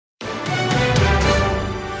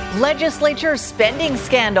Legislature spending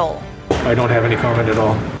scandal. I don't have any comment at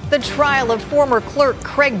all. The trial of former clerk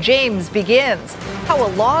Craig James begins. How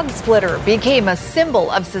a log splitter became a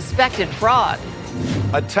symbol of suspected fraud.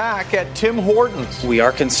 Attack at Tim Hortons. We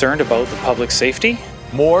are concerned about the public safety.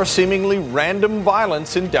 More seemingly random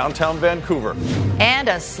violence in downtown Vancouver. And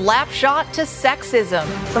a slap shot to sexism.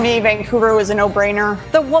 For me, Vancouver was a no-brainer.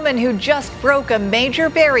 The woman who just broke a major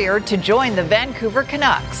barrier to join the Vancouver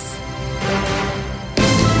Canucks.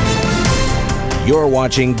 You're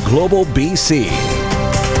watching Global BC.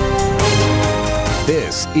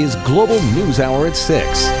 This is Global News Hour at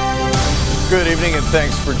 6. Good evening and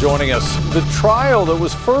thanks for joining us. The trial that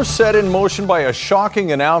was first set in motion by a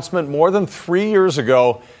shocking announcement more than 3 years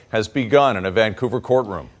ago has begun in a Vancouver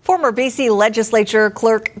courtroom. Former BC Legislature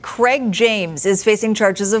Clerk Craig James is facing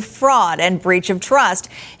charges of fraud and breach of trust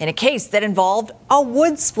in a case that involved a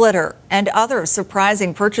wood splitter and other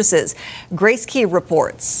surprising purchases. Grace Key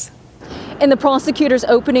reports. In the prosecutor's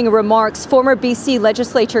opening remarks, former BC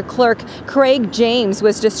Legislature Clerk Craig James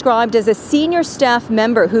was described as a senior staff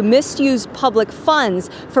member who misused public funds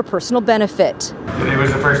for personal benefit. Today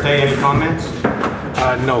was the first day. Any comments?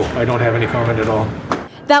 No, I don't have any comment at all.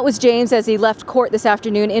 That was James as he left court this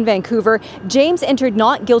afternoon in Vancouver. James entered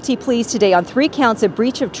not guilty pleas today on 3 counts of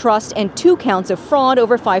breach of trust and 2 counts of fraud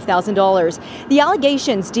over $5,000. The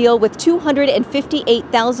allegations deal with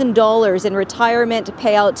 $258,000 in retirement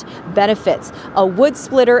payout benefits, a wood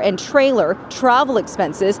splitter and trailer, travel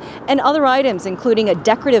expenses, and other items including a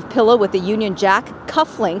decorative pillow with a Union Jack,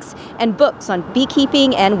 cufflinks, and books on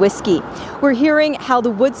beekeeping and whiskey. We're hearing how the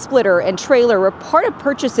wood splitter and trailer were part of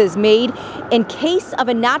purchases made in case of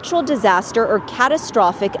a natural disaster or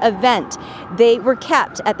catastrophic event. They were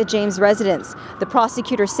kept at the James residence. The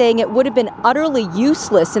prosecutor saying it would have been utterly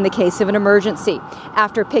useless in the case of an emergency.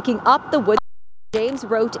 After picking up the wood, James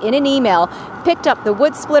wrote in an email, "Picked up the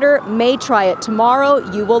wood splitter, may try it tomorrow,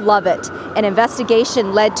 you will love it." An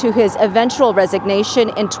investigation led to his eventual resignation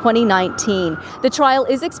in 2019. The trial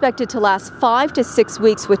is expected to last 5 to 6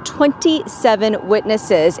 weeks with 27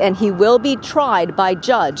 witnesses, and he will be tried by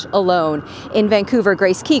judge alone. In Vancouver,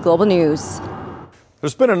 Grace Key, Global News.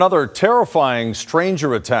 There's been another terrifying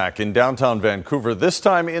stranger attack in downtown Vancouver, this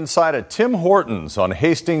time inside a Tim Hortons on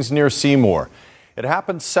Hastings near Seymour. It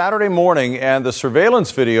happened Saturday morning, and the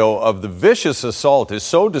surveillance video of the vicious assault is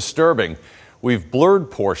so disturbing, we've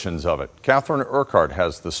blurred portions of it. Catherine Urquhart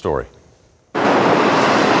has the story.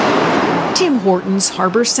 Tim Hortons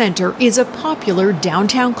Harbour Centre is a popular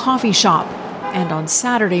downtown coffee shop, and on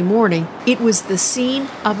Saturday morning, it was the scene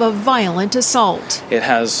of a violent assault. It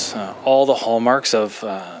has all the hallmarks of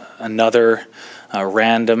another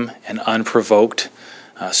random and unprovoked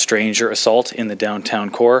stranger assault in the downtown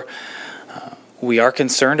core. We are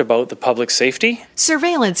concerned about the public safety.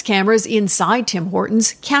 Surveillance cameras inside Tim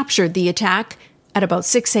Hortons captured the attack. At about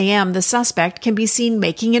 6 a.m., the suspect can be seen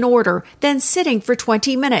making an order, then sitting for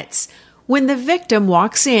 20 minutes. When the victim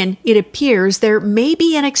walks in, it appears there may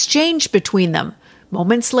be an exchange between them.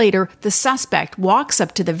 Moments later, the suspect walks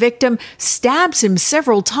up to the victim, stabs him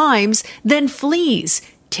several times, then flees,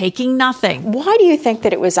 taking nothing. Why do you think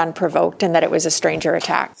that it was unprovoked and that it was a stranger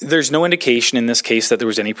attack? There's no indication in this case that there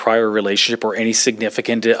was any prior relationship or any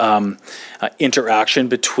significant interaction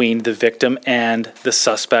between the victim and the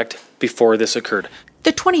suspect before this occurred.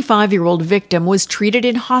 The 25-year-old victim was treated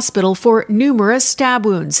in hospital for numerous stab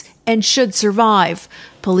wounds and should survive.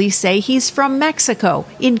 Police say he's from Mexico,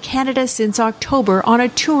 in Canada since October on a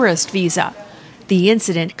tourist visa. The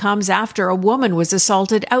incident comes after a woman was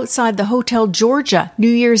assaulted outside the Hotel Georgia New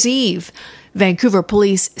Year's Eve. Vancouver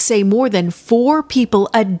police say more than 4 people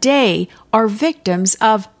a day are victims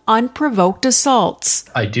of unprovoked assaults.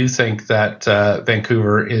 I do think that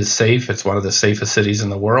Vancouver is safe. It's one of the safest cities in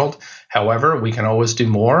the world. However, we can always do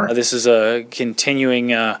more. This is a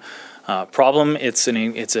continuing problem. It's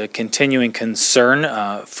a continuing concern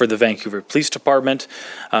for the Vancouver Police Department.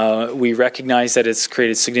 We recognize that it's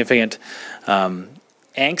created significant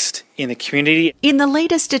angst in the community. In the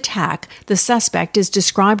latest attack, the suspect is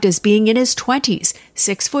described as being in his 20s,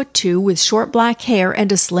 6'2", with short black hair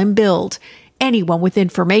and a slim build. Anyone with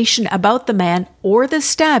information about the man or the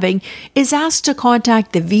stabbing is asked to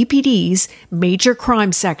contact the VPD's Major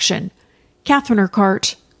Crime Section. Catherine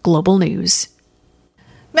Urquhart, Global News.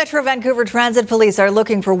 Metro Vancouver Transit Police are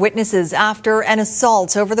looking for witnesses after an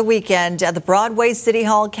assault over the weekend at the Broadway City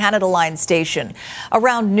Hall Canada Line station.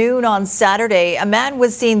 Around noon on Saturday, a man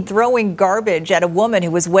was seen throwing garbage at a woman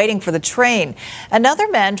who was waiting for the train. Another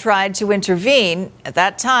man tried to intervene. At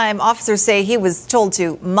that time, officers say he was told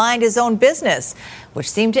to mind his own business, which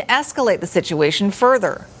seemed to escalate the situation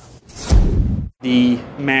further. The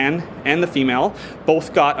man and the female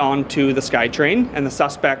both got onto the SkyTrain, and the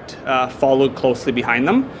suspect followed closely behind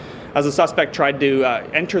them. As the suspect tried to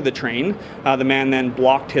enter the train, the man then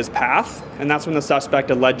blocked his path, and that's when the suspect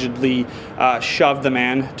allegedly shoved the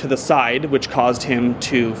man to the side, which caused him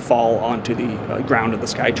to fall onto the ground of the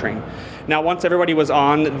SkyTrain. Now, once everybody was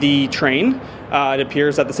on the train, it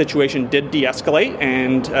appears that the situation did de-escalate,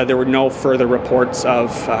 and there were no further reports of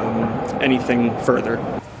anything further.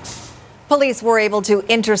 Police were able to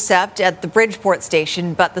intercept at the Bridgeport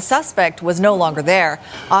station, but the suspect was no longer there.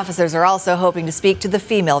 Officers are also hoping to speak to the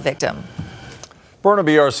female victim.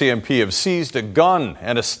 Burnaby RCMP have seized a gun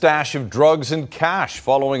and a stash of drugs and cash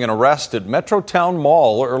following an arrest at Metrotown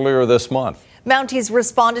Mall earlier this month. Mounties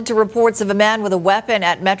responded to reports of a man with a weapon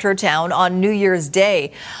at Metrotown on New Year's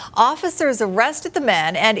Day. Officers arrested the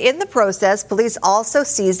man, and in the process, police also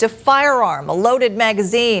seized a firearm, a loaded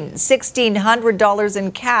magazine, $1,600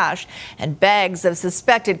 in cash, and bags of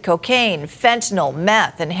suspected cocaine, fentanyl,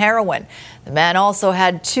 meth, and heroin. The man also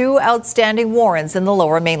had 2 outstanding warrants in the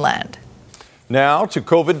Lower Mainland. Now to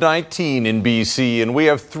COVID-19 in BC, and we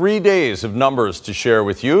have 3 days of numbers to share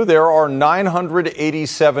with you. There are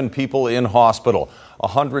 987 people in hospital.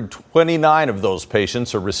 129 of those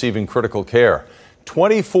patients are receiving critical care.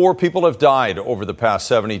 24 people have died over the past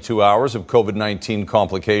 72 hours of COVID-19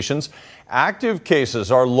 complications. Active cases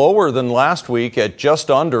are lower than last week at just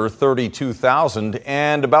under 32,000,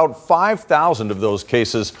 and about 5,000 of those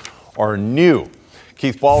cases are new.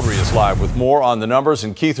 Keith Baldry is live with more on the numbers.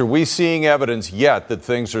 And Keith, are we seeing evidence yet that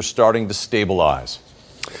things are starting to stabilize?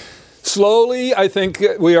 Slowly, I think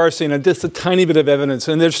we are seeing just a tiny bit of evidence,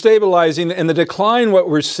 and they're stabilizing, and the decline, what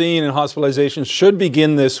we're seeing in hospitalizations, should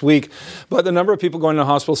begin this week, but the number of people going to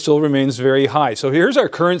hospital still remains very high. So here's our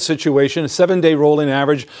current situation, a 7-day rolling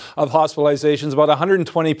average of hospitalizations. About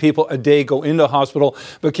 120 people a day go into hospital,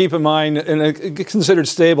 but keep in mind, and it's considered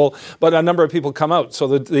stable, but a number of people come out, so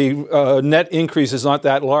the net increase is not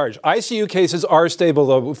that large. ICU cases are stable,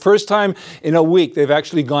 though. First time in a week, they've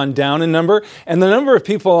actually gone down in number, and the number of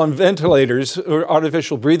people on ventilators or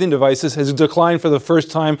artificial breathing devices has declined for the first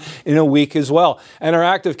time in a week as well. And our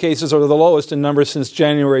active cases are the lowest in number since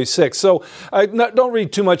January 6th. So don't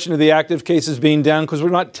read too much into the active cases being down, because we're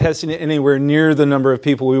not testing it anywhere near the number of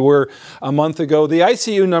people we were a month ago. The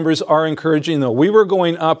ICU numbers are encouraging, though. We were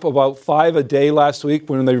going up about 5 a day last week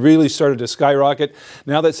when they really started to skyrocket.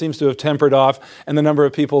 Now that seems to have tempered off, and the number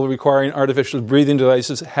of people requiring artificial breathing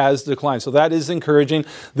devices has declined. So that is encouraging.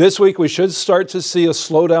 This week we should start to see a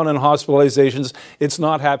slowdown in hospitalizations. It's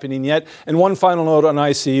not happening yet. And one final note on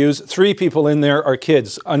ICUs, 3 people in there are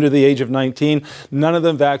kids under the age of 19, none of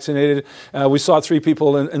them vaccinated. We saw 3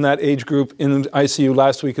 people in that age group in ICU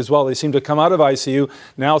last week as well. They seem to come out of ICU.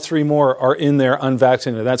 Now 3 more are in there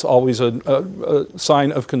unvaccinated. That's always a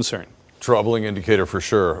sign of concern. Troubling indicator for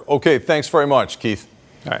sure. Okay, thanks very much, Keith.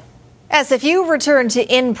 All right. SFU returned to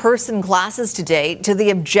in-person classes today to the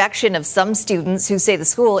objection of some students who say the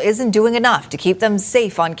school isn't doing enough to keep them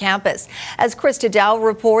safe on campus. As Krista Dow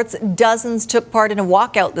reports, dozens took part in a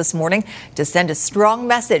walkout this morning to send a strong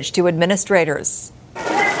message to administrators.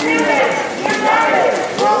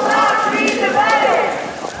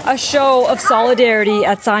 A show of solidarity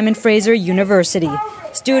at Simon Fraser University.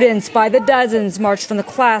 Students by the dozens marched from the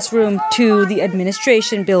classroom to the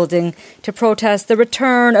administration building to protest the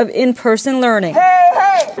return of in-person learning.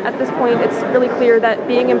 At this point, it's really clear that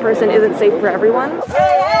being in person isn't safe for everyone.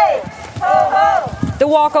 The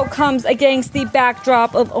walkout comes against the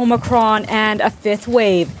backdrop of Omicron and a 5th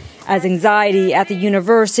wave, as anxiety at the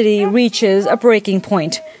university reaches a breaking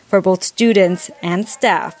point for both students and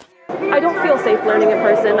staff. I don't feel safe learning in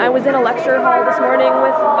person. I was in a lecture hall this morning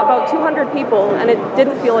with about 200 people, and it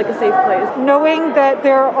didn't feel like a safe place. Knowing that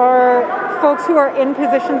there are folks who are in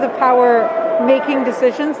positions of power making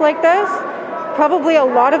decisions like this, probably a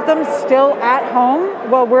lot of them still at home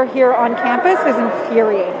while we're here on campus, is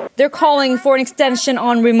infuriating. They're calling for an extension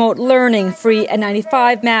on remote learning, free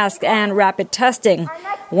N95 masks, and rapid testing.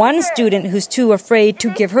 One student who's too afraid to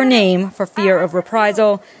give her name for fear of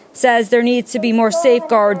reprisal says there needs to be more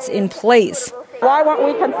safeguards in place. Why weren't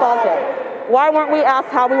we consulted? Why weren't we asked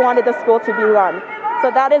how we wanted the school to be run?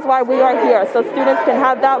 So that is why we are here, so students can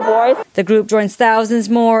have that voice. The group joins thousands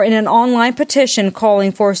more in an online petition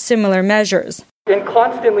calling for similar measures. And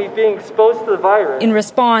constantly being exposed to the virus. In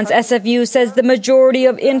response, SFU says the majority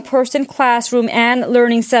of in-person classroom and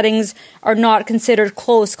learning settings are not considered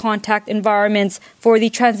close contact environments for the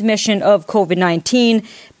transmission of COVID-19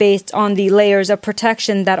 based on the layers of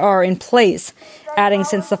protection that are in place. Adding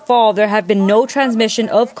since the fall, there have been no transmission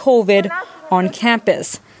of COVID on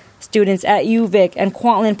campus. Students at UVic and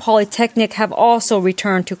Kwantlen Polytechnic have also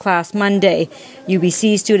returned to class Monday.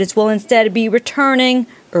 UBC students will instead be returning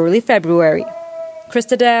early February.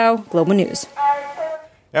 Krista Dow, Global News.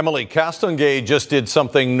 Emily Castonguay just did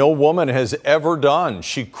something no woman has ever done.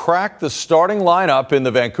 She cracked the starting lineup in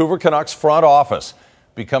the Vancouver Canucks front office,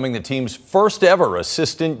 becoming the team's first ever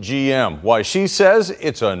assistant GM. Why she says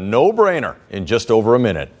it's a no-brainer in just over a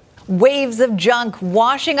minute. Waves of junk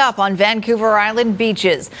washing up on Vancouver Island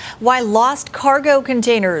beaches. Why lost cargo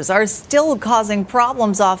containers are still causing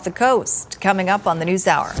problems off the coast. Coming up on the News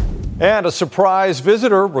Hour. And a surprise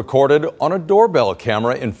visitor recorded on a doorbell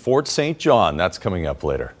camera in Fort St. John. That's coming up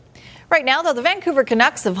later. Right now, though, the Vancouver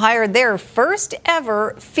Canucks have hired their first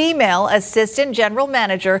ever female assistant general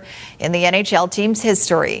manager in the NHL team's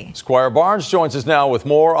history. Squire Barnes joins us now with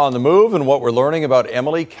more on the move and what we're learning about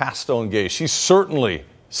Emily Castonguay. She certainly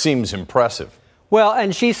seems impressive. Well,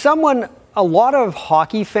 and she's someone a lot of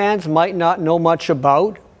hockey fans might not know much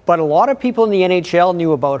about, but a lot of people in the NHL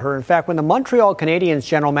knew about her. In fact, when the Montreal Canadiens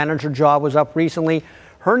general manager job was up recently,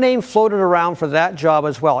 her name floated around for that job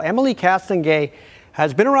as well. Emily Castonguay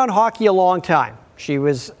has been around hockey a long time. She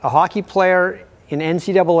was a hockey player in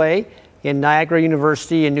NCAA in Niagara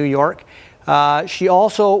University in New York. She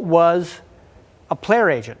also was a player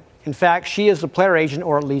agent. In fact, she is the player agent,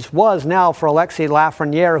 or at least was now, for Alexis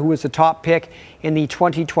Lafreniere, who was the top pick in the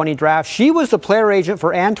 2020 draft. She was the player agent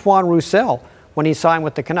for Antoine Roussel when he signed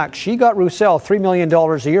with the Canucks. She got Roussel $3 million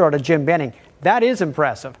a year out of Jim Benning. That is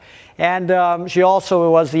impressive. And she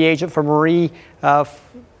also was the agent for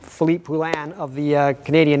Marie-Philippe Poulin of the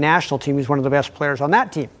Canadian national team, who's one of the best players on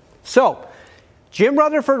that team. So Jim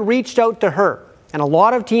Rutherford reached out to her. And a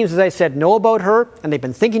lot of teams, as I said, know about her, and they've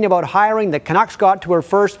been thinking about hiring. The Canucks got to her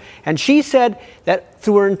first, and she said that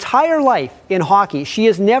through her entire life in hockey, she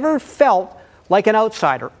has never felt like an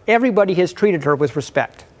outsider. Everybody has treated her with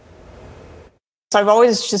respect. I've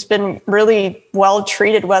always just been really well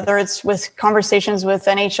treated, whether it's with conversations with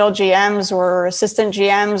NHL GMs or assistant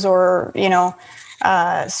GMs or,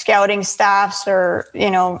 scouting staffs or,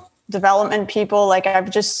 development people. Like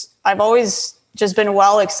I've always just been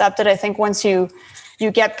well accepted. I think once you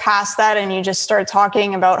get past that and you just start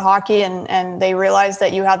talking about hockey and they realize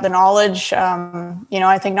that you have the knowledge,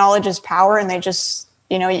 I think knowledge is power, and they just,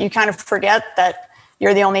 you kind of forget that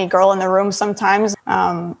you're the only girl in the room sometimes.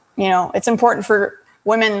 It's important for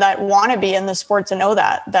women that want to be in the sport to know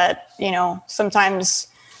that, sometimes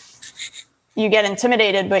you get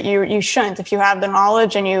intimidated, but you shouldn't. If you have the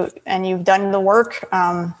knowledge and you've done the work,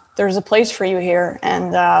 there's a place for you here.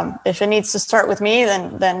 And if it needs to start with me,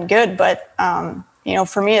 then good. But,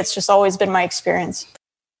 for me, it's just always been my experience.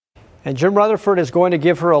 And Jim Rutherford is going to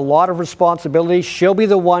give her a lot of responsibility. She'll be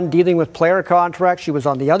the one dealing with player contracts. She was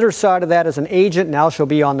on the other side of that as an agent. Now she'll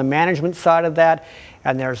be on the management side of that.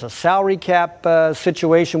 And there's a salary cap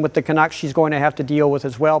situation with the Canucks she's going to have to deal with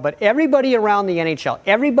as well. But everybody around the NHL,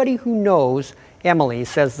 everybody who knows Emily,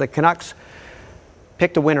 says the Canucks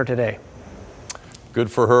picked a winner today. Good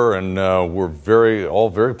for her, and we're all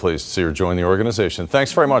very pleased to see her join the organization.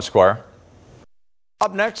 Thanks very much, Squire.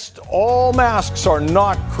 Up next, all masks are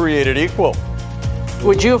not created equal.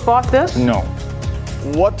 Would you have bought this? No.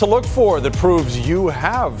 What to look for that proves you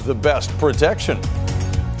have the best protection.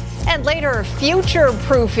 And later,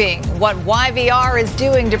 future-proofing what YVR is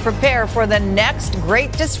doing to prepare for the next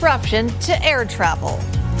great disruption to air travel.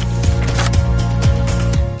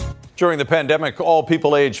 During the pandemic, all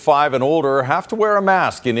people age 5 and older have to wear a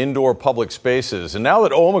mask in indoor public spaces. And now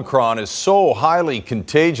that Omicron is so highly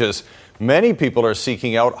contagious, many people are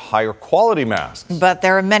seeking out higher quality masks. But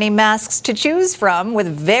there are many masks to choose from with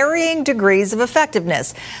varying degrees of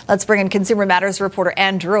effectiveness. Let's bring in Consumer Matters reporter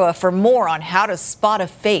Ann Drua for more on how to spot a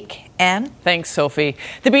fake. Ann? Thanks, Sophie.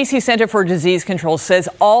 The BC Centre for Disease Control says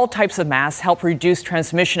all types of masks help reduce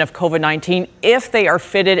transmission of COVID-19 if they are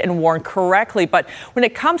fitted and worn correctly. But when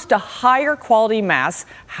it comes to higher quality masks,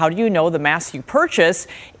 how do you know the mask you purchase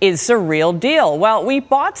is the real deal? Well, we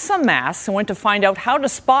bought some masks and went to find out how to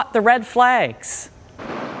spot the red flags.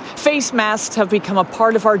 Face masks have become a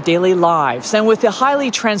part of our daily lives, and with the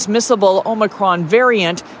highly transmissible Omicron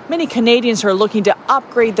variant, many Canadians are looking to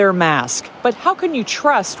upgrade their mask. But how can you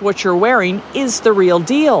trust what you're wearing is the real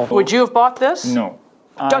deal? Would you have bought this? No.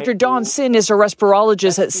 Dr. Don Sin is a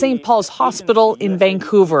respirologist at St. Paul's Hospital in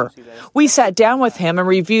Vancouver. We sat down with him and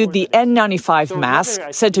reviewed the N95 mask,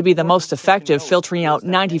 said to be the most effective, filtering out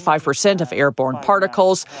 95% of airborne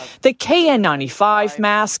particles, the KN95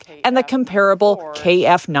 mask, and the comparable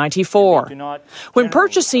KF94. When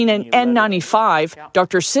purchasing an N95,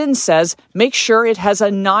 Dr. Sin says make sure it has a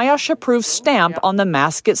NIOSH-approved stamp on the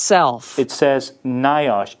mask itself. It says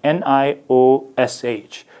NIOSH,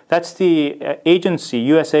 N-I-O-S-H. That's the agency,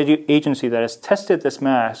 U.S. agency that has tested this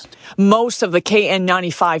mask. Most of the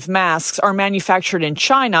KN95 masks are manufactured in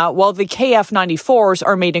China, while the KF94s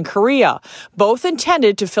are made in Korea, both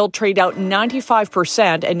intended to filtrate out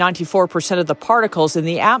 95% and 94% of the particles in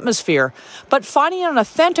the atmosphere. But finding an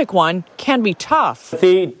authentic one can be tough.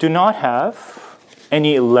 They do not have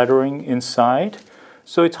any lettering inside,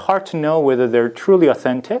 so it's hard to know whether they're truly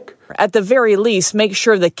authentic. At the very least, make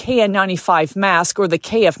sure the KN95 mask or the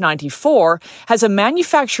KF94 has a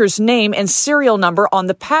manufacturer's name and serial number on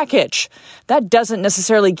the package. That doesn't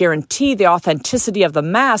necessarily guarantee the authenticity of the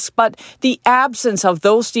mask, but the absence of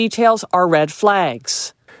those details are red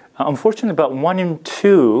flags. Unfortunately, about 1 in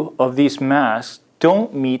 2 of these masks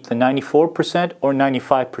don't meet the 94% or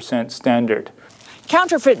 95% standard.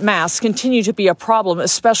 Counterfeit masks continue to be a problem,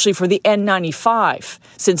 especially for the N95.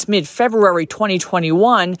 Since mid-February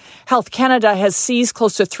 2021, Health Canada has seized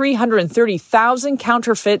close to 330,000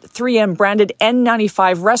 counterfeit 3M-branded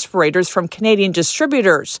N95 respirators from Canadian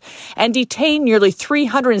distributors and detained nearly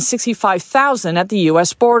 365,000 at the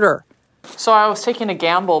U.S. border. So I was taking a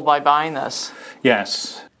gamble by buying this.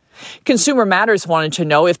 Yes. Consumer Matters wanted to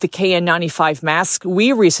know if the KN95 masks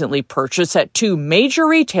we recently purchased at 2 major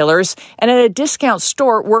retailers and at a discount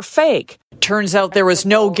store were fake. Turns out there was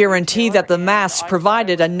no guarantee that the masks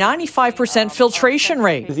provided a 95% filtration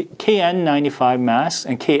rate. The KN95 masks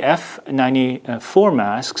and KF94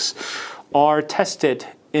 masks are tested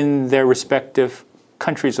in their respective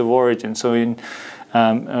countries of origin, so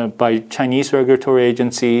by Chinese regulatory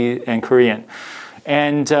agency and Korean.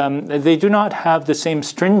 And they do not have the same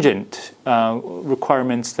stringent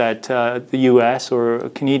requirements that the U.S.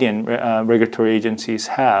 or Canadian regulatory agencies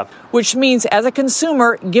have. Which means, as a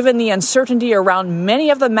consumer, given the uncertainty around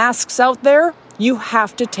many of the masks out there, you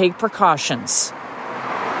have to take precautions.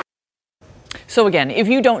 So again, if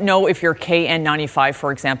you don't know if your KN95,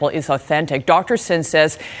 for example, is authentic, Dr. Sin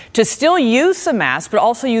says to still use the mask, but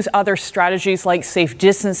also use other strategies like safe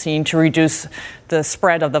distancing to reduce the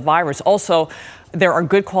spread of the virus. Also, there are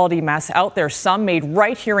good quality masks out there, some made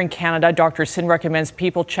right here in Canada. Dr. Sin recommends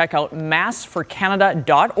people check out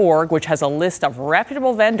masksforcanada.org, which has a list of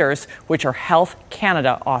reputable vendors which are Health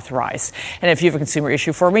Canada authorized. And if you have a consumer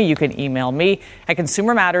issue for me, you can email me at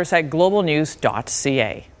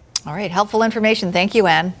consumermatters@globalnews.ca. All right, helpful information. Thank you,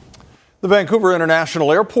 Anne. The Vancouver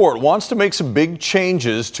International Airport wants to make some big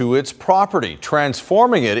changes to its property,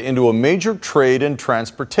 transforming it into a major trade and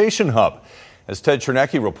transportation hub. As Ted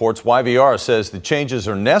Chernecki reports, YVR says the changes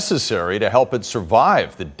are necessary to help it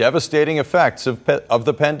survive the devastating effects of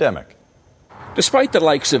the pandemic. Despite the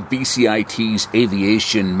likes of BCIT's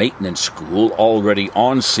Aviation Maintenance School already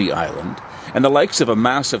on Sea Island, and the likes of a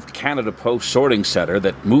massive Canada Post sorting centre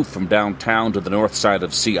that moved from downtown to the north side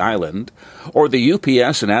of Sea Island, or the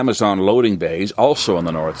UPS and Amazon loading bays also on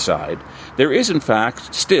the north side, there is in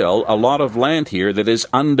fact still a lot of land here that is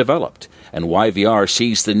undeveloped, and YVR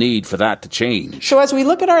sees the need for that to change. So as we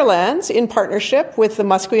look at our lands in partnership with the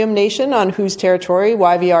Musqueam Nation on whose territory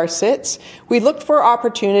YVR sits, we looked for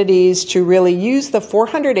opportunities to really use the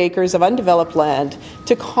 400 acres of undeveloped land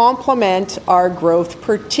to complement our growth,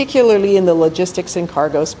 particularly in the logistics and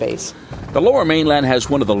cargo space. The Lower Mainland has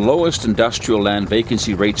one of the lowest industrial land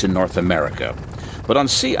vacancy rates in North America. But on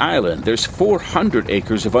Sea Island, there's 400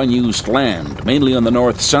 acres of unused land, mainly on the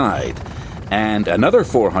north side, and another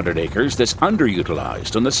 400 acres that's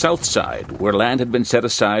underutilized on the south side, where land had been set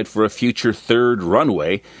aside for a future third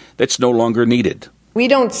runway that's no longer needed. We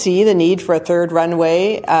don't see the need for a third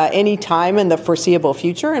runway any time in the foreseeable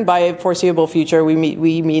future. And by foreseeable future, we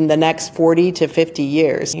mean the next 40 to 50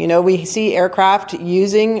 years. You know, we see aircraft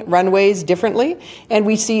using runways differently, and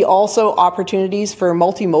we see also opportunities for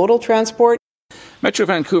multimodal transport. Metro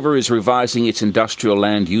Vancouver is revising its industrial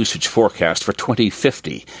land usage forecast for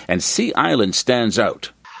 2050, and Sea Island stands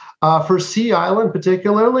out. For Sea Island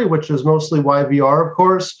particularly, which is mostly YVR, of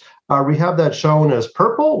course, we have that shown as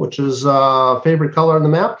purple, which is a favorite color on the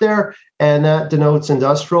map there, and that denotes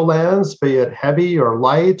industrial lands, be it heavy or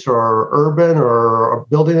light or urban or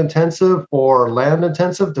building intensive or land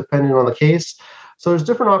intensive, depending on the case. So there's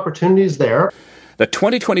different opportunities there. The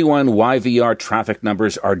 2021 YVR traffic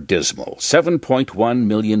numbers are dismal. 7.1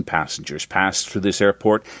 million passengers passed through this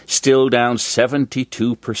airport, still down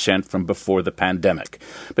 72% from before the pandemic.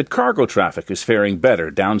 But cargo traffic is faring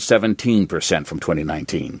better, down 17% from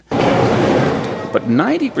 2019. But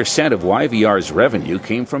 90% of YVR's revenue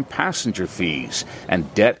came from passenger fees,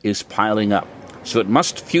 and debt is piling up. So it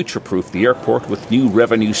must future-proof the airport with new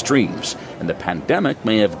revenue streams, and the pandemic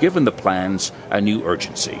may have given the plans a new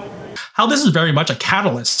urgency. How this is very much a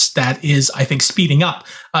catalyst that is, I think, speeding up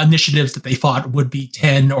initiatives that they thought would be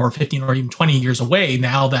 10 or 15 or even 20 years away,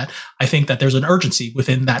 now that I think that there's an urgency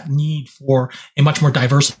within that need for a much more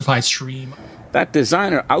diversified stream. That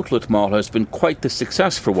designer outlet mall has been quite the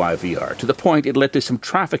success for YVR, to the point it led to some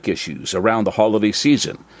traffic issues around the holiday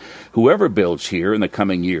season. Whoever builds here in the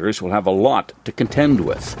coming years will have a lot to contend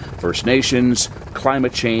with: First Nations,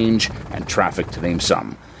 climate change, and traffic, to name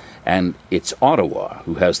some. And it's Ottawa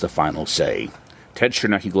who has the final say. Ted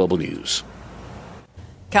Chernecki, Global News.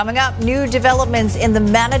 Coming up, new developments in the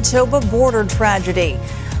Manitoba border tragedy.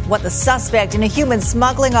 What the suspect in a human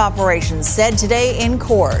smuggling operation said today in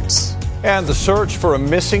court. And the search for a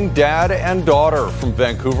missing dad and daughter from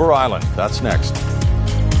Vancouver Island. That's next.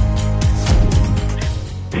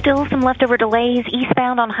 Still some leftover delays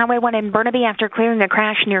eastbound on Highway 1 in Burnaby after clearing a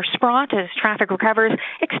crash near Sprott as traffic recovers.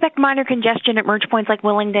 Expect minor congestion at merge points like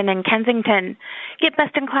Willingdon and Kensington. Get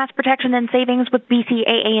best-in-class protection and savings with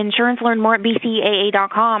BCAA Insurance. Learn more at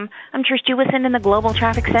bcaa.com. I'm Trish Jewison in the Global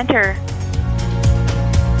Traffic Center.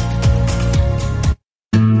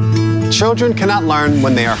 Children cannot learn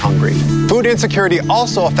when they are hungry. Food insecurity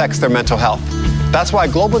also affects their mental health. That's why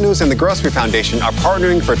Global News and the Grocery Foundation are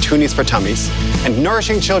partnering for Toonies for Tummies and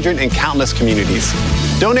nourishing children in countless communities.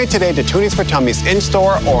 Donate today to Toonies for Tummies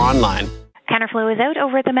in-store or online. Counterflow is out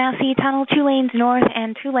over at the Massey Tunnel, 2 lanes north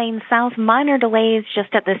and 2 lanes south. Minor delays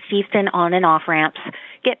just at the Steveston on and off ramps.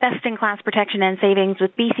 Get best-in-class protection and savings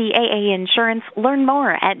with BCAA Insurance. Learn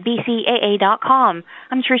more at bcaa.com.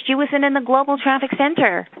 I'm Trish Jewison in the Global Traffic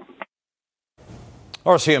Center.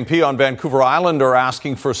 RCMP on Vancouver Island are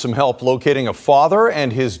asking for some help locating a father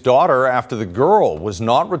and his daughter after the girl was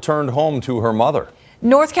not returned home to her mother.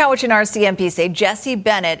 North Cowichan RCMP say Jesse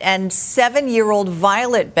Bennett and 7-year-old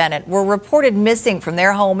Violet Bennett were reported missing from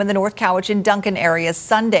their home in the North Cowichan Duncan area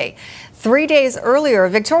Sunday. 3 days earlier,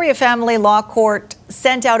 Victoria Family Law Court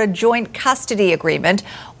sent out a joint custody agreement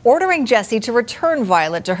ordering Jesse to return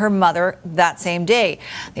Violet to her mother that same day.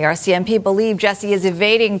 The RCMP believe Jesse is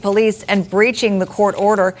evading police and breaching the court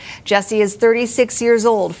order. Jesse is 36 years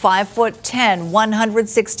old, 5'10",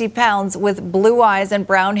 160 pounds, with blue eyes and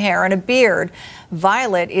brown hair and a beard.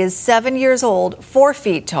 Violet is 7 years old, 4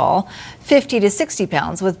 feet tall, 50 to 60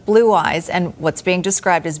 pounds, with blue eyes and what's being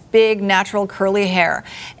described as big, natural curly hair.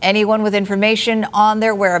 Anyone with information on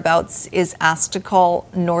their whereabouts is asked to call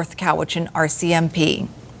North Cowichan RCMP.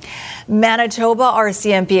 Manitoba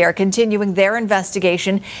RCMP are continuing their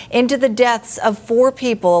investigation into the deaths of 4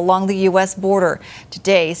 people along the U.S. border.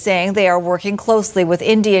 Today, saying they are working closely with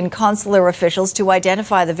Indian consular officials to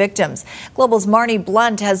identify the victims. Global's Marnie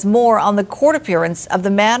Blunt has more on the court appearance of the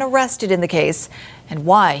man arrested in the case and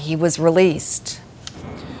why he was released.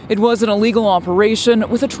 It was an illegal operation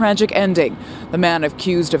with a tragic ending. The man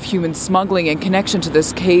accused of human smuggling in connection to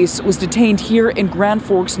this case was detained here in Grand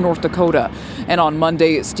Forks, North Dakota. And on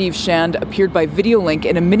Monday, Steve Shand appeared by video link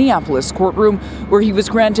in a Minneapolis courtroom where he was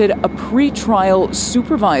granted a pre-trial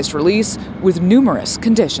supervised release with numerous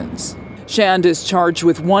conditions. Shand is charged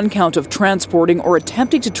with 1 count of transporting or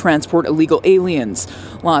attempting to transport illegal aliens.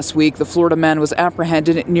 Last week, the Florida man was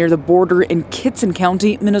apprehended near the border in Kitson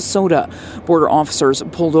County, Minnesota. Border officers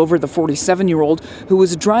pulled over the 47-year-old who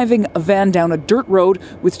was driving a van down a dirt road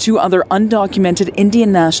with 2 other undocumented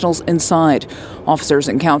Indian nationals inside. Officers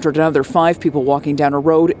encountered another 5 people walking down a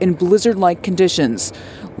road in blizzard-like conditions.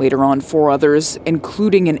 Later on, 4 others,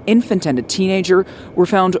 including an infant and a teenager, were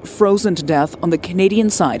found frozen to death on the Canadian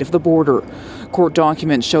side of the border. Court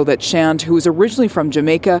documents show that Shand, who was originally from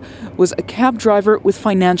Jamaica, was a cab driver with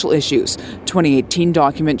financial issues. 2018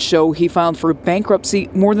 documents show he filed for bankruptcy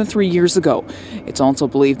more than 3 years ago. It's also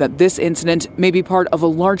believed that this incident may be part of a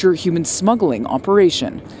larger human smuggling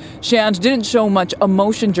operation. Shand didn't show much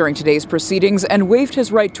emotion during today's proceedings and waived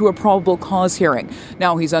his right to a probable cause hearing.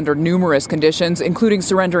 Now he's under numerous conditions, including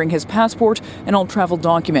surrendering his passport and all travel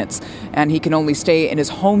documents. And he can only stay in his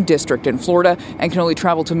home district in Florida and can only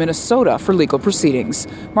travel to Minnesota for legal proceedings.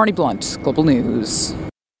 Marnie Blunt, Global News.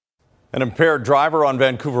 An impaired driver on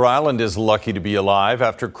Vancouver Island is lucky to be alive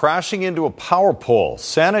after crashing into a power pole.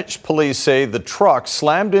 Saanich police say the truck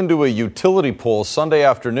slammed into a utility pole Sunday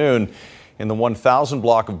afternoon in the 1000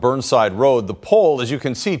 block of Burnside Road. The pole, as you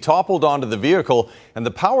can see, toppled onto the vehicle, and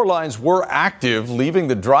the power lines were active, leaving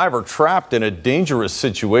the driver trapped in a dangerous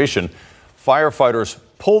situation. Firefighters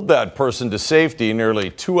pulled that person to safety nearly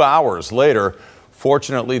 2 hours later.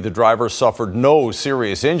 Fortunately, the driver suffered no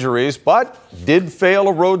serious injuries, but did fail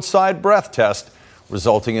a roadside breath test,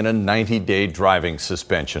 resulting in a 90-day driving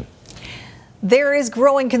suspension. There is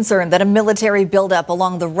growing concern that a military buildup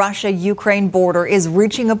along the Russia-Ukraine border is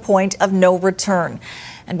reaching a point of no return.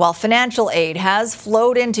 And while financial aid has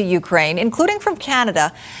flowed into Ukraine, including from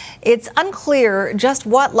Canada, it's unclear just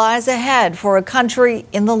what lies ahead for a country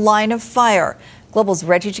in the line of fire. Global's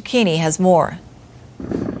Reggie Cecchini has more.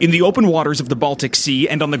 In the open waters of the Baltic Sea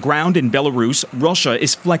and on the ground in Belarus, Russia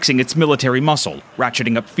is flexing its military muscle,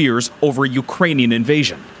 ratcheting up fears over a Ukrainian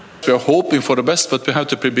invasion. We are hoping for the best, but we have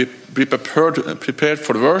to be prepared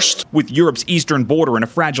for the worst. With Europe's eastern border in a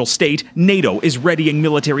fragile state, NATO is readying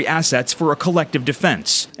military assets for a collective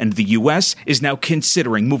defense, and the U.S. is now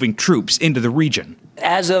considering moving troops into the region.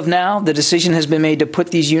 As of now, the decision has been made to put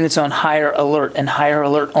these units on higher alert and higher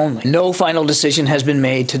alert only. No final decision has been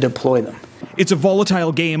made to deploy them. It's a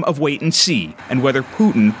volatile game of wait and see, and whether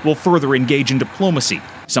Putin will further engage in diplomacy,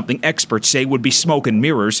 something experts say would be smoke and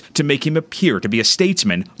mirrors to make him appear to be a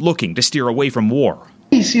statesman looking to steer away from war.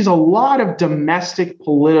 He sees a lot of domestic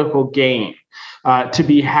political gain to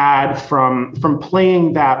be had from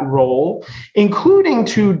playing that role, including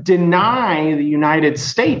to deny the United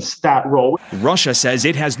States that role. Russia says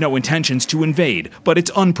it has no intentions to invade, but its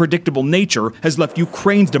unpredictable nature has left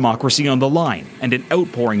Ukraine's democracy on the line and an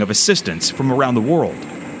outpouring of assistance from around the world.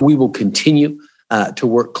 We will continue to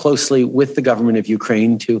work closely with the government of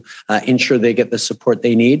Ukraine to ensure they get the support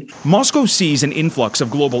they need. Moscow sees an influx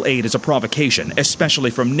of global aid as a provocation,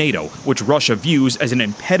 especially from NATO, which Russia views as an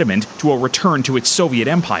impediment to a return to its Soviet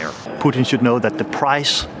empire. Putin should know that the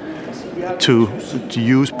price to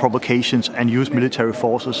use provocations and use military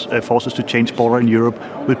forces to change border in Europe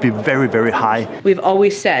would be very, very high. We've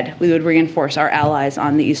always said we would reinforce our allies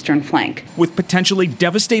on the eastern flank. With potentially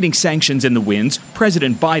devastating sanctions in the winds,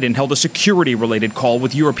 President Biden held a security-related call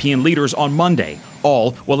with European leaders on Monday,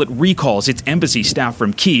 all while it recalls its embassy staff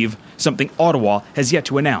from Kyiv, something Ottawa has yet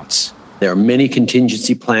to announce. There are many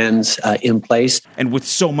contingency plans in place. And with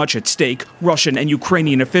so much at stake, Russian and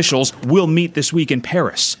Ukrainian officials will meet this week in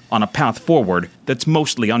Paris on a path forward that's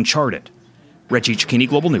mostly uncharted. Reggie Cecchini,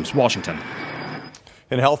 Global News, Washington.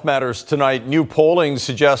 In Health Matters tonight, new polling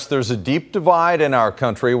suggests there's a deep divide in our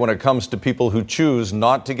country when it comes to people who choose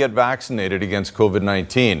not to get vaccinated against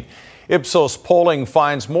COVID-19. Ipsos polling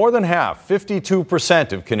finds more than half,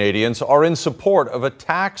 52% of Canadians, are in support of a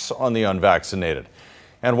tax on the unvaccinated.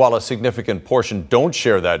 And while a significant portion don't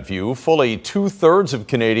share that view, fully 2/3 of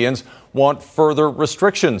Canadians want further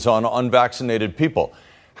restrictions on unvaccinated people.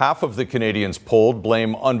 Half of the Canadians polled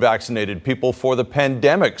blame unvaccinated people for the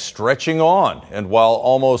pandemic stretching on. And while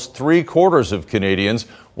almost 3/4 of Canadians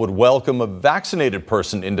would welcome a vaccinated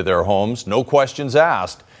person into their homes, no questions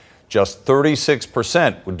asked, just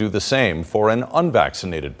 36% would do the same for an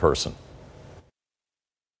unvaccinated person.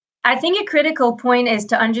 I think a critical point is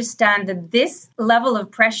to understand that this level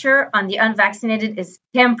of pressure on the unvaccinated is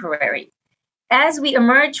temporary. As we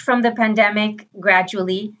emerge from the pandemic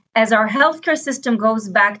gradually, as our healthcare system goes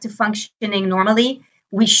back to functioning normally,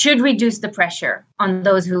 we should reduce the pressure on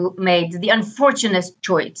those who made the unfortunate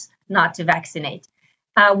choice not to vaccinate.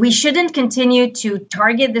 We shouldn't continue to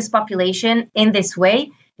target this population in this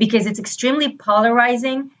way because it's extremely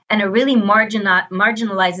polarizing and it really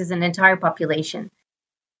marginalizes an entire population.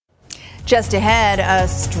 Just ahead, a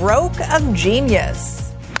stroke of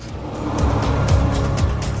genius.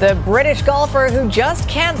 The British golfer who just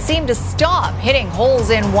can't seem to stop hitting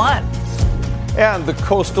holes in one. And the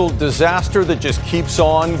coastal disaster that just keeps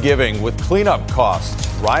on giving, with cleanup costs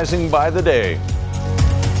rising by the day.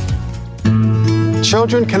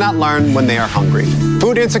 Children cannot learn when they are hungry.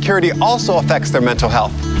 Food insecurity also affects their mental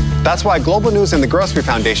health. That's why Global News and the Grocery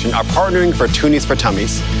Foundation are partnering for Toonies for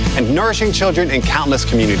Tummies and nourishing children in countless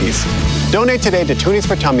communities. Donate today to Toonies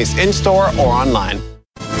for Tummies in-store or online.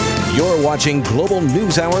 You're watching Global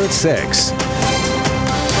News Hour at 6.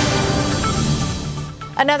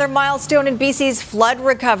 Another milestone in BC's flood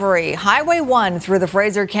recovery. Highway 1 through the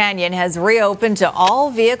Fraser Canyon has reopened to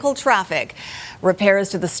all vehicle traffic. Repairs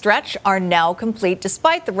to the stretch are now complete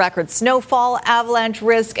despite the record snowfall, avalanche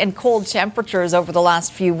risk, and cold temperatures over the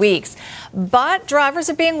last few weeks. But drivers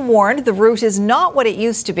are being warned the route is not what it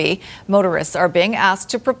used to be. Motorists are being asked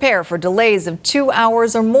to prepare for delays of 2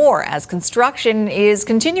 hours or more as construction is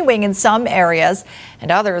continuing in some areas and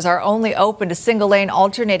others are only open to single-lane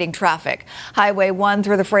alternating traffic. Highway 1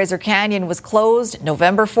 through the Fraser Canyon was closed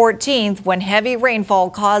November 14th when heavy rainfall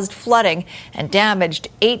caused flooding and damaged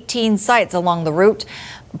 18 sites along the route.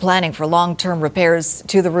 Planning for long-term repairs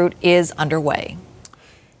to the route is underway.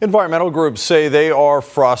 Environmental groups say they are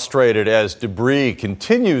frustrated as debris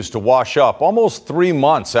continues to wash up almost 3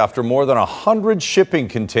 months after more than 100 shipping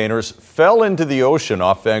containers fell into the ocean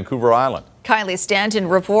off Vancouver Island. Kylie Stanton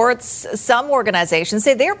reports some organizations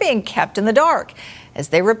say they're being kept in the dark as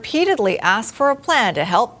they repeatedly ask for a plan to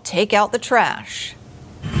help take out the trash.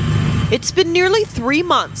 It's been nearly 3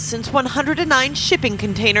 months since 109 shipping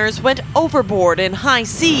containers went overboard in high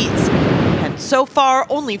seas. And so far,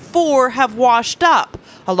 only 4 have washed up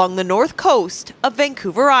along the north coast of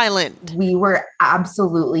Vancouver Island. We were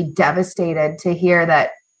absolutely devastated to hear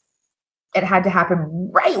that it had to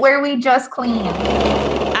happen right where we just cleaned.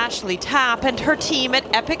 Ashley Tapp and her team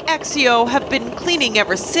at Epic Exio have been cleaning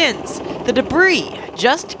ever since. The debris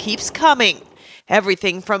just keeps coming.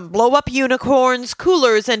 Everything from blow-up unicorns,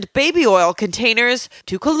 coolers and baby oil containers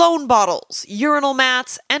to cologne bottles, urinal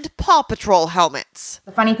mats and Paw Patrol helmets.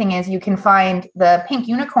 The funny thing is you can find the pink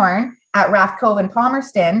unicorn at Raft Cove and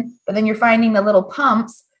Palmerston, but then you're finding the little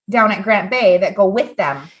pumps down at Grant Bay that go with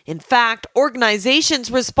them. In fact,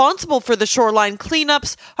 organizations responsible for the shoreline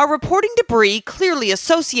cleanups are reporting debris clearly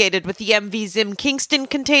associated with the MV Zim Kingston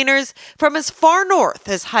containers from as far north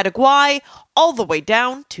as Haida Gwaii all the way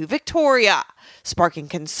down to Victoria, sparking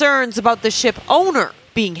concerns about the ship owner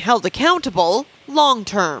being held accountable long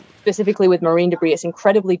term. Specifically with marine debris, it's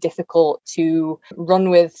incredibly difficult to run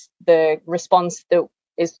with the response that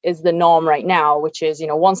is the norm right now, which is,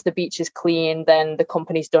 once the beach is clean, then the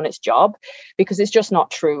company's done its job, because it's just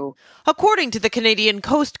not true. According to the Canadian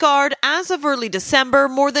Coast Guard, as of early December,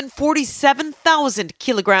 more than 47,000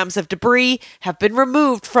 kilograms of debris have been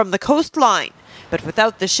removed from the coastline. But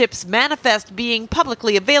without the ship's manifest being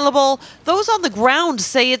publicly available, those on the ground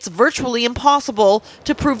say it's virtually impossible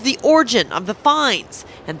to prove the origin of the finds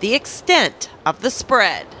and the extent of the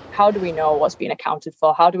spread. How do we know what's being accounted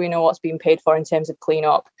for? How do we know what's being paid for in terms of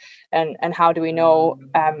cleanup? And how do we know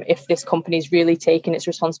if this company's really taking its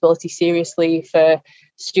responsibility seriously for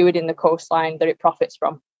stewarding the coastline that it profits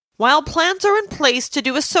from? While plans are in place to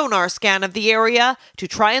do a sonar scan of the area to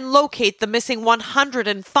try and locate the missing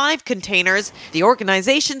 105 containers, the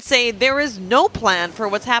organization say there is no plan for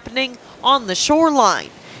what's happening on the shoreline.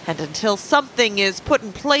 And until something is put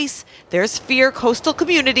in place, there's fear coastal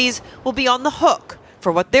communities will be on the hook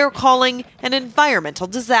for what they're calling an environmental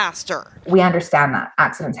disaster. We understand that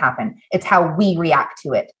accidents happen. It's how we react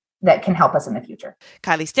to it that can help us in the future.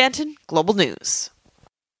 Kylie Stanton, Global News.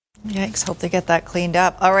 Yikes, hope they get that cleaned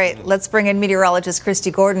up. All right, let's bring in meteorologist Christy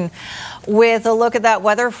Gordon with a look at that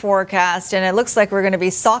weather forecast. And it looks like we're going to be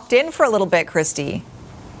socked in for a little bit, Christy.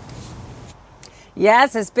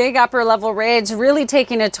 Yes, this big upper level ridge really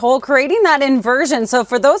taking a toll, creating that inversion. So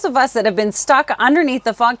for those of us that have been stuck underneath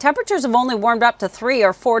the fog, temperatures have only warmed up to 3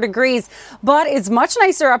 or 4 degrees, but it's much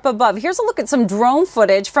nicer up above. Here's a look at some drone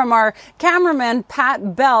footage from our cameraman,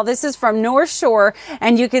 Pat Bell. This is from North Shore,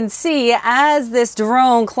 and you can see as this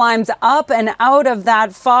drone climbs up and out of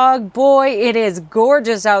that fog, boy, it is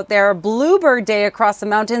gorgeous out there. Bluebird day across the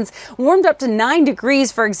mountains, warmed up to 9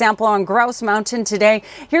 degrees, for example, on Grouse Mountain today.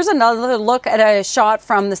 Here's another look at a shot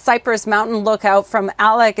from the Cypress Mountain lookout from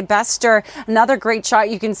Alec Bester. Another great shot.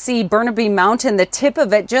 You can see Burnaby Mountain, the tip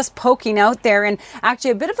of it just poking out there, and actually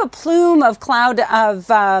a bit of a plume of cloud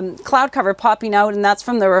cover popping out, and that's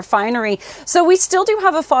from the refinery. So we still do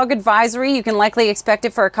have a fog advisory. You can likely expect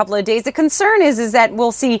it for a couple of days. The concern is that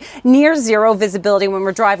we'll see near zero visibility when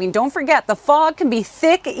we're driving. Don't forget, the fog can be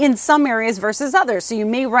thick in some areas versus others, so you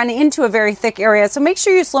may run into a very thick area. So make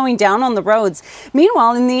sure you're slowing down on the roads.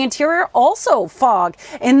 Meanwhile, in the interior, also fog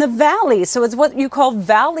in the valley. So it's what you call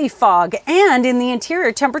valley fog. And in the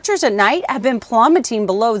interior, temperatures at night have been plummeting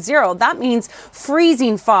below zero. That means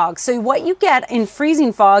freezing fog. So what you get in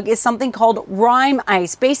freezing fog is something called rime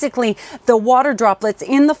ice. Basically, the water droplets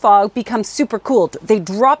in the fog become super cooled. They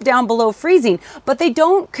drop down below freezing, but they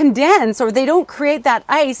don't condense or they don't create that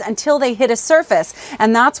ice until they hit a surface.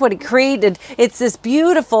 And that's what it created. It's this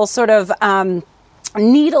beautiful sort of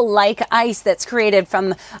needle-like ice that's created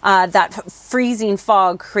from that freezing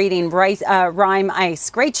fog, creating rime ice.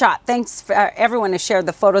 Great shot. Thanks for everyone who shared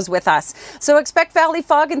the photos with us. So expect valley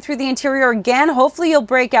fog and through the interior again. Hopefully you'll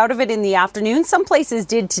break out of it in the afternoon. Some places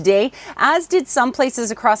did today, as did some places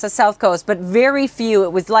across the south coast, but very few.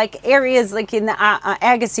 It was like areas like in the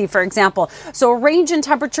Agassiz, for example. So a range in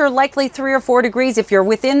temperature, likely 3 or 4 degrees if you're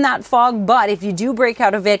within that fog, but if you do break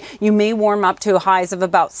out of it, you may warm up to highs of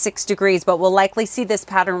about 6 degrees, but we'll likely see this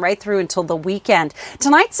pattern right through until the weekend.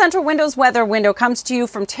 Tonight's Central Windows weather window comes to you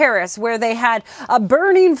from Terrace, where they had a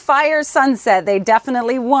burning fire sunset. They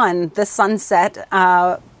definitely won the sunset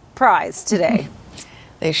prize today.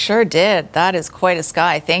 They sure did. That is quite a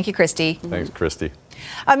sky. Thank you, Christy. Thanks, Christy.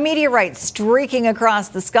 A meteorite streaking across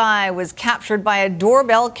the sky was captured by a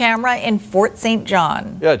doorbell camera in Fort St.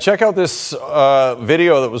 John. Yeah, check out this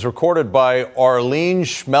video that was recorded by Arlene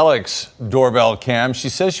Schmelik's doorbell cam. She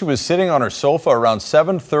says she was sitting on her sofa around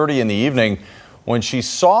 7:30 in the evening when she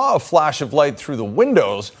saw a flash of light through the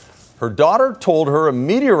windows. Her daughter told her a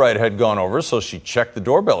meteorite had gone over, so she checked the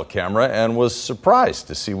doorbell camera and was surprised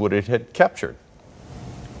to see what it had captured.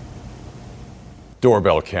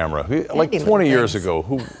 Doorbell camera. Like 20 years ago,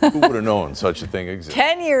 who would have known such a thing existed?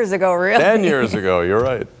 10 years ago, really? 10 years ago, you're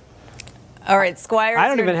right. All right, Squire. I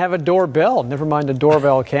don't even have a doorbell, never mind a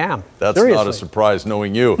doorbell cam. That's Seriously. not a surprise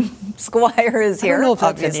knowing you. Squire is here, I don't know if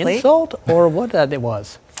that's obviously. an insult or what that it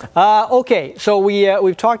was. Okay, so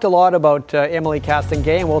we've talked a lot about Emily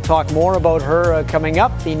Castengay, and we'll talk more about her coming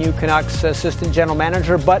up, the new Canucks assistant general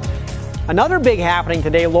manager. But another big happening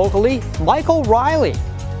today locally, Michael Riley,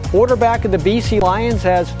 quarterback of the BC Lions,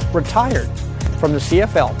 has retired from the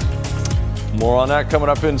CFL. More on that coming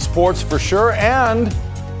up in sports for sure. And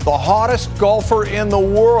the hottest golfer in the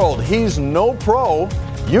world. He's no pro.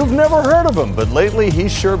 You've never heard of him, but lately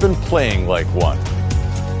he's sure been playing like one.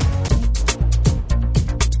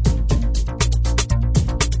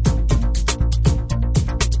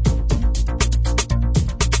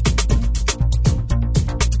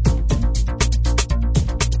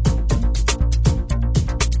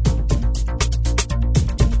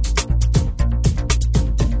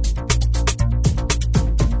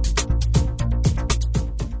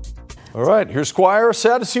 All right, here's Squire.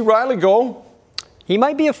 Sad to see Riley go. He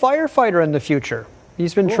might be a firefighter in the future.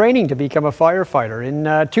 He's been training to become a firefighter. In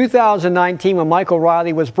 2019, when Michael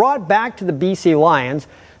Riley was brought back to the BC Lions,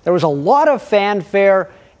 there was a lot of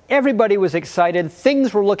fanfare. Everybody was excited.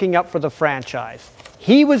 Things were looking up for the franchise.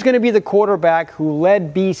 He was going to be the quarterback who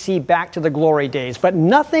led BC back to the glory days, but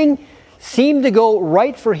nothing seemed to go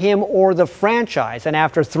right for him or the franchise. And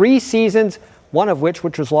after 3 seasons, one of which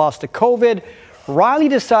was lost to COVID, Riley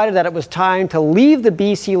decided that it was time to leave the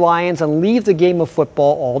BC Lions and leave the game of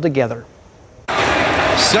football altogether.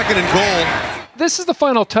 Second and goal. This is the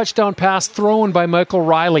final touchdown pass thrown by Michael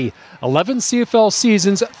Riley. 11 CFL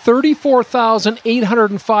seasons,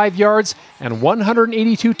 34,805 yards, and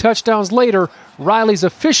 182 touchdowns later, Riley's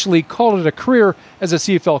officially called it a career as a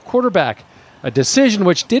CFL quarterback. A decision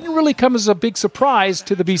which didn't really come as a big surprise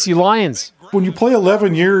to the BC Lions. When you play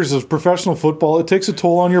 11 years of professional football, it takes a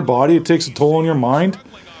toll on your body, it takes a toll on your mind.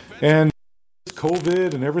 And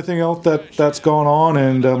COVID and everything else that's gone on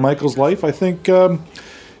in Michael's life, I think it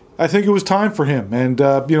was time for him. And,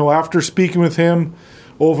 after speaking with him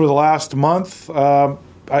over the last month,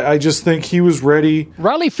 I just think he was ready.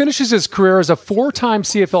 Riley finishes his career as a 4-time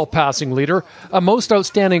CFL passing leader, a Most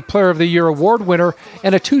Outstanding Player of the Year award winner,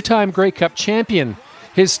 and a 2-time Grey Cup champion.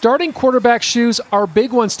 His starting quarterback shoes are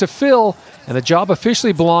big ones to fill, and the job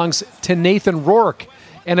officially belongs to Nathan Rourke.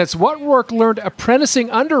 And it's what Rourke learned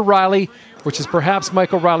apprenticing under Riley, which is perhaps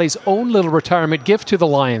Michael Riley's own little retirement gift to the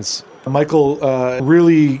Lions. Michael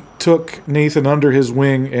really took Nathan under his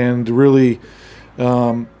wing and really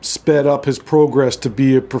sped up his progress to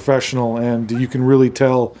be a professional, and you can really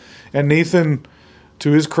tell. And Nathan,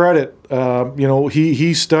 to his credit,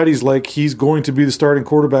 he studies like he's going to be the starting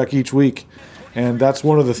quarterback each week. And that's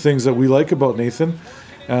one of the things that we like about Nathan,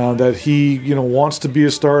 that he, wants to be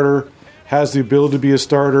a starter, has the ability to be a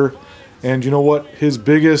starter. And you know what? His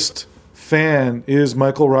biggest fan is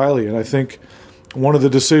Michael Riley. And I think one of the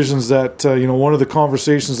decisions that, one of the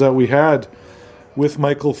conversations that we had with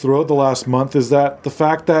Michael throughout the last month is that the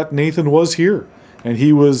fact that Nathan was here. And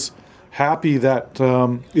he was happy that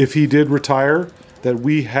if he did retire, that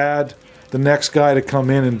we had the next guy to come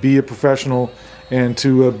in and be a professional and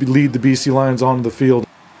to lead the BC Lions onto the field.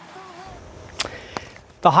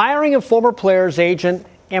 The hiring of former players agent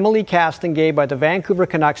Emily Castengay by the Vancouver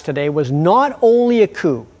Canucks today was not only a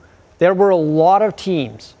coup. There were a lot of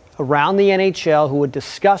teams around the NHL who had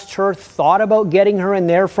discussed her, thought about getting her in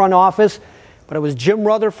their front office, but it was Jim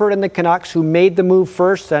Rutherford and the Canucks who made the move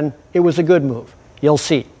first, and it was a good move. You'll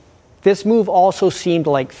see. This move also seemed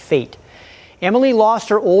like fate. Emily lost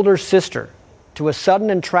her older sister to a sudden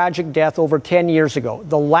and tragic death over 10 years ago.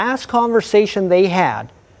 The last conversation they had,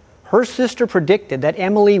 her sister predicted that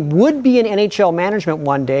Emily would be in NHL management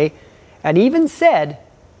one day and even said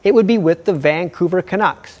it would be with the Vancouver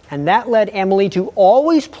Canucks. And that led Emily to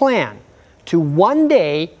always plan to one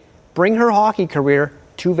day bring her hockey career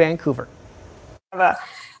to Vancouver. I have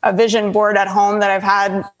a vision board at home that I've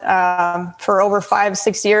had for over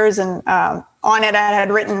 5-6 years, and on it I had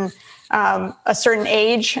written a certain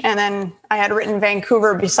age, and then I had written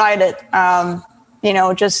Vancouver beside it,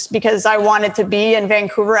 just because I wanted to be in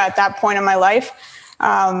Vancouver at that point in my life.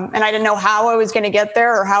 And I didn't know how I was going to get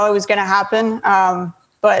there or how it was going to happen.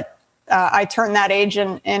 But I turned that age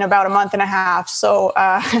in about a month and a half. So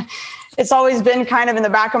it's always been kind of in the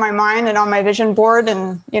back of my mind and on my vision board.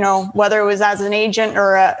 And, whether it was as an agent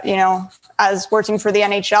or, as working for the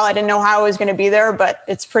NHL, I didn't know how I was going to be there, but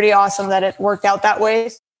it's pretty awesome that it worked out that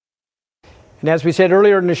way. And as we said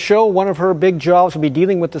earlier in the show, one of her big jobs will be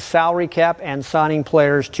dealing with the salary cap and signing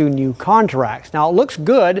players to new contracts. Now, it looks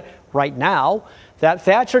good right now that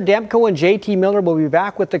Thatcher Demko and JT Miller will be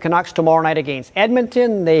back with the Canucks tomorrow night against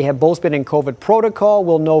Edmonton. They have both been in COVID protocol.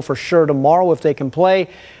 We'll know for sure tomorrow if they can play.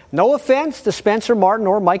 No offense to Spencer Martin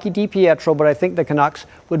or Mikey DiPietro, but I think the Canucks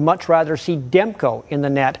would much rather see Demko in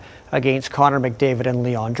the net against Connor McDavid and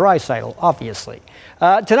Leon Draisaitl, obviously.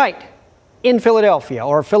 Tonight, in Philadelphia,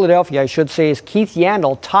 I should say, is Keith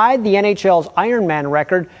Yandle tied the NHL's Ironman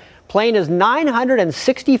record, playing his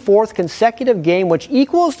 964th consecutive game, which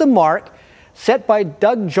equals the mark set by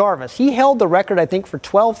Doug Jarvis. He held the record, I think, for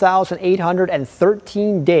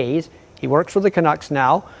 12,813 days. He works for the Canucks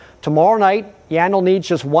now. Tomorrow night, Yandle needs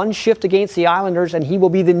just one shift against the Islanders, and he will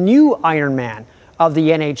be the new Ironman of the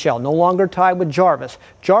NHL, no longer tied with Jarvis.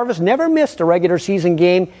 Jarvis never missed a regular season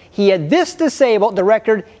game. He had this to say about the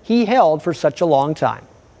record he held for such a long time.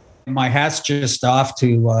 My hat's just off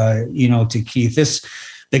to Keith.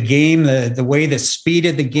 The game, the way the speed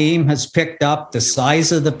of the game has picked up, the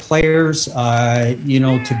size of the players,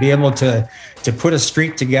 to be able to put a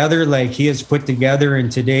streak together like he has put together in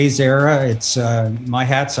today's era, it's my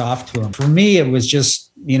hat's off to him. For me, it was just,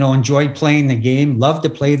 enjoyed playing the game, loved to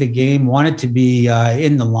play the game, wanted to be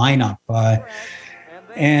in the lineup.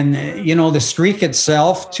 And the streak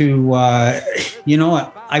itself I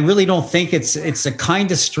really don't think it's the kind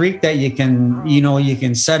of streak that you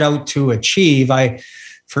can set out to achieve.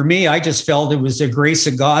 For me, I just felt it was the grace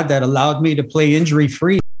of God that allowed me to play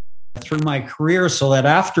injury-free through my career, so that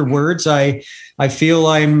afterwards I feel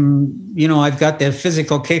I've got the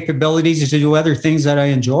physical capabilities to do other things that I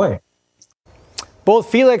enjoy.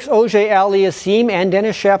 Both Felix Auger-Aliassime and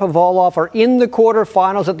Denis Shapovalov are in the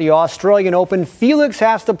quarterfinals at the Australian Open. Felix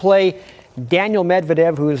has to play Daniel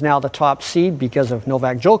Medvedev, who is now the top seed because of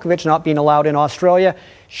Novak Djokovic not being allowed in Australia.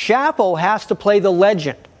 Shapo has to play the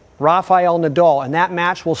legend, Rafael Nadal, and that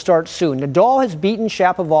match will start soon. Nadal has beaten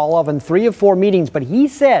Shapovalov in 3 of 4 meetings, but he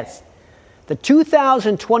says the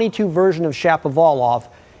 2022 version of Shapovalov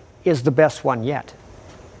is the best one yet.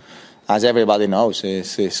 As everybody knows,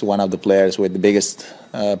 he's one of the players with the biggest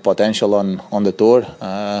potential on the tour.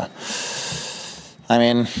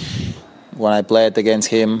 When I played against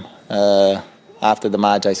him after the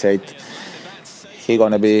match, I said he's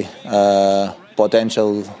going to be a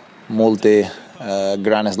potential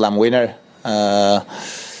Grand Slam winner,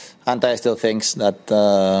 and I still think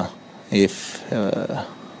that if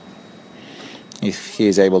he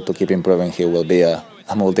is able to keep improving, he will be a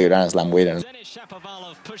multi-Grand Slam winner.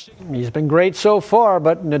 He's been great so far,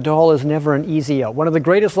 but Nadal is never an easy out. One of the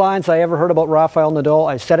greatest lines I ever heard about Rafael Nadal,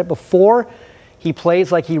 I said it before, he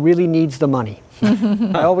plays like he really needs the money.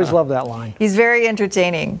 I always love that line. He's very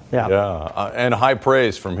entertaining. Yeah, and high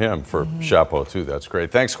praise from him for Shapo, too. That's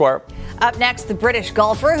great. Thanks, Squire. Up next, the British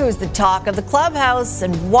golfer who's the talk of the clubhouse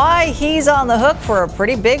and why he's on the hook for a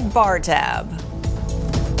pretty big bar tab.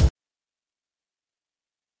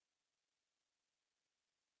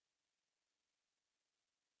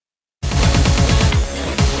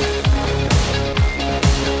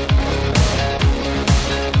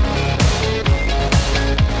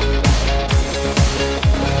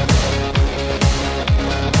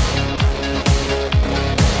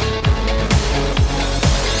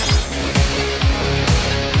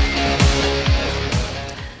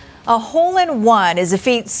 A hole-in-one is a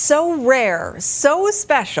feat so rare, so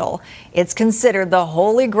special, it's considered the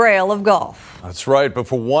holy grail of golf. That's right, but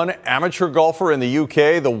for one amateur golfer in the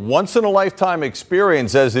UK, the once-in-a-lifetime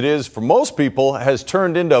experience, as it is for most people, has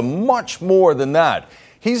turned into much more than that.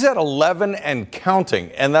 He's at 11 and counting,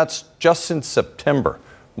 and that's just since September.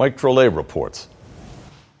 Mike Drolet reports.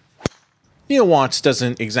 Neil Watts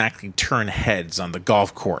doesn't exactly turn heads on the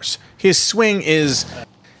golf course. His swing is,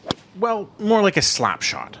 well, more like a slap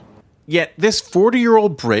shot. Yet this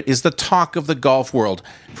 40-year-old Brit is the talk of the golf world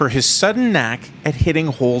for his sudden knack at hitting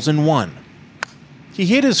holes-in-one. He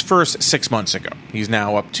hit his first 6 months ago. He's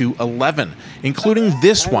now up to 11, including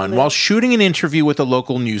this one while shooting an interview with a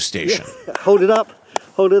local news station. Yes. Hold it up.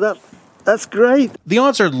 Hold it up. That's great. The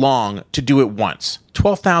odds are long to do it once,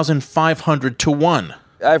 12,500 to 1.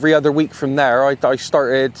 Every other week from there, I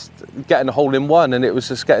started getting a hole-in-one, and it was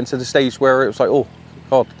just getting to the stage where it was like, oh,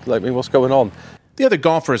 God, what's going on? The other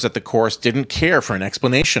golfers at the course didn't care for an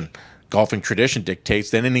explanation. Golfing tradition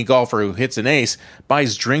dictates that any golfer who hits an ace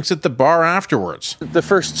buys drinks at the bar afterwards. The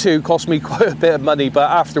first two cost me quite a bit of money,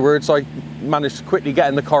 but afterwards I managed to quickly get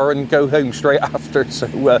in the car and go home straight after, so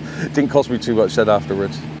it didn't cost me too much then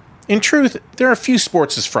afterwards. In truth, there are few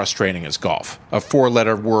sports as frustrating as golf, a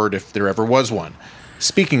 4-letter word if there ever was one.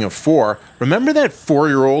 Speaking of 4, remember that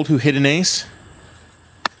 4-year-old who hit an ace?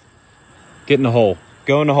 Get in the hole.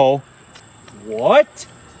 Go in the hole. What?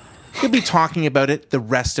 He'll be talking about it the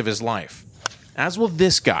rest of his life. As will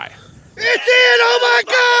this guy. It's in! Oh my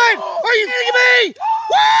God! Are you kidding me?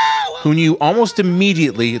 Woo! Who knew almost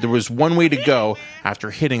immediately there was one way to go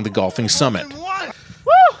after hitting the golfing summit.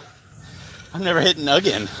 Woo! I'm never hitting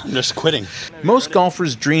again. I'm just quitting. Most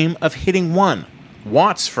golfers dream of hitting one.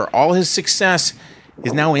 Watts, for all his success,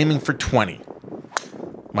 is now aiming for 20.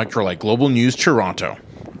 Mike Trolite, Global News, Toronto.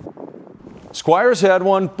 Squires had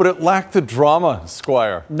one, but it lacked the drama,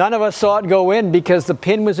 Squire. None of us saw it go in because the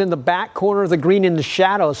pin was in the back corner of the green in the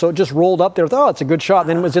shadow, so it just rolled up there. Oh, it's a good shot, and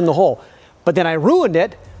then it was in the hole. But then I ruined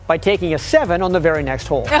it by taking a 7 on the very next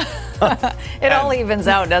hole. It all evens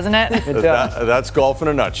out, doesn't it? It does. That's golf in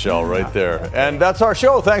a nutshell right there. And that's our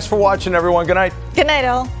show. Thanks for watching, everyone. Good night. Good night,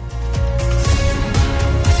 all.